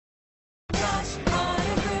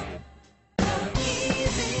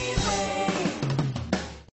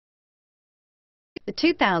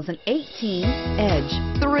2018 Edge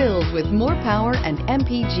thrills with more power and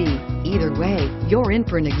MPG. Either way, you're in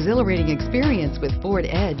for an exhilarating experience with Ford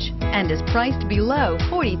Edge and is priced below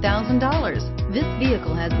 $40,000. This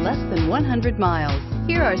vehicle has less than 100 miles.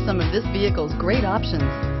 Here are some of this vehicle's great options: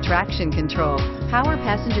 traction control, power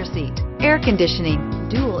passenger seat, air conditioning,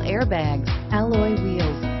 dual airbags, alloy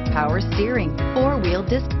wheels, power steering, four-wheel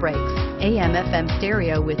disc brakes, AM/FM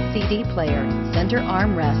stereo with CD player, center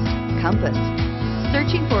armrest, compass.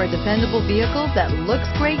 Searching for a dependable vehicle that looks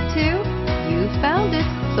great too? You've found it,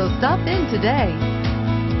 so stop in today.